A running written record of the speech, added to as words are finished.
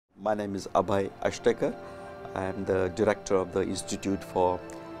My name is Abhay Ashtekar. I am the director of the Institute for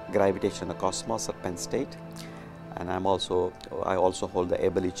Gravitation and the Cosmos at Penn State, and I also hold the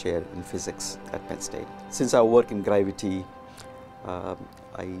Abhay Chair in Physics at Penn State. Since I work in gravity, I've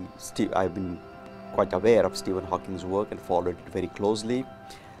been quite aware of Stephen Hawking's work and followed it very closely.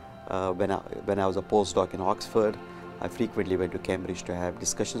 When I was a postdoc in Oxford, I frequently went to Cambridge to have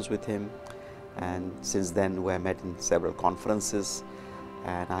discussions with him, and since then we have met in several conferences,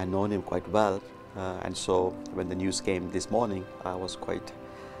 and I've known him quite well. And so when the news came this morning, I was quite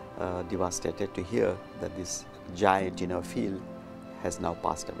devastated to hear that this giant in our field has now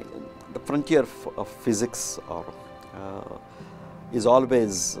passed away. The frontier of physics is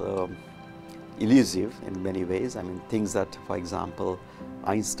always elusive in many ways. I mean, things that, for example,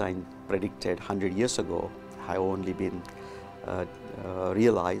 Einstein predicted 100 years ago have only been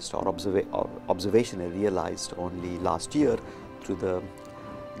realized or observationally realized only last year through the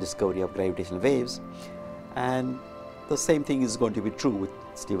discovery of gravitational waves. And the same thing is going to be true with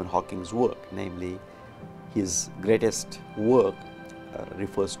Stephen Hawking's work, namely his greatest work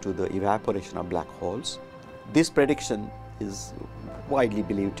refers to the evaporation of black holes. This prediction is widely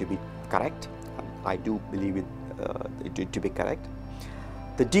believed to be correct. I do believe it to be correct.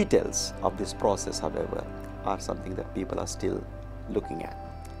 The details of this process, however, are something that people are still looking at.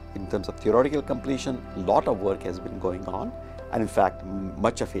 In terms of theoretical completion, a lot of work has been going on, and in fact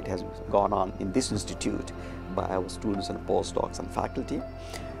much of it has gone on in this institute by our students and postdocs and faculty,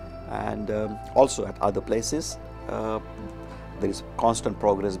 and also at other places. There is constant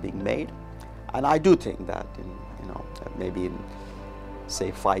progress being made, and I do think that maybe in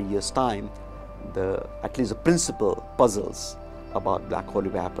say 5 years' time, at least the principal puzzles about black hole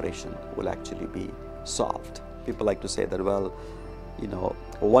evaporation will actually be solved. People like to say that, well,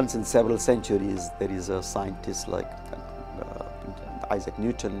 once in several centuries there is a scientist like Isaac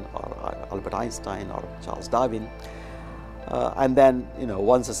Newton or Albert Einstein or Charles Darwin, and then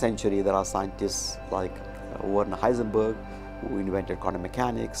once a century there are scientists like Werner Heisenberg, who invented quantum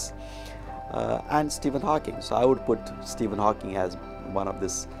mechanics, and Stephen Hawking. So I would put Stephen Hawking as one of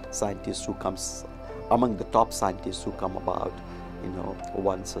these scientists who comes among the top scientists who come about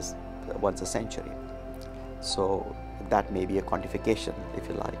once a century. So that may be a quantification, if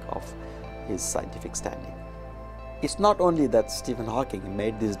you like, of his scientific standing. It's not only that Stephen Hawking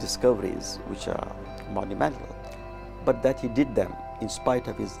made these discoveries, which are monumental, but that he did them in spite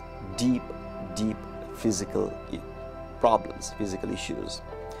of his deep physical problems, physical issues.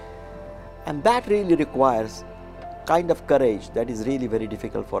 And that really requires kind of courage that is really very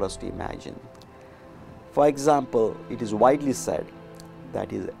difficult for us to imagine. For example, it is widely said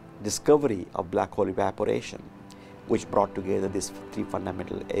that his discovery of black hole evaporation, which brought together these three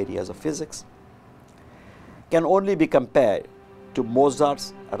fundamental areas of physics, can only be compared to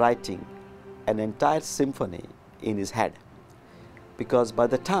Mozart's writing an entire symphony in his head, because by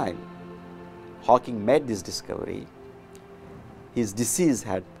the time Hawking made this discovery, his disease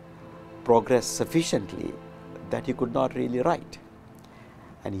had progressed sufficiently that he could not really write,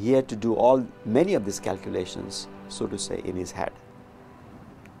 and he had to do many of these calculations, so to say, in his head.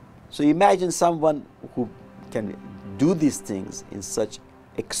 So imagine someone who can do these things in such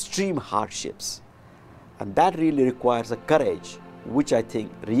extreme hardships, and that really requires a courage which I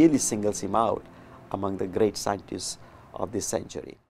think really singles him out among the great scientists of this century.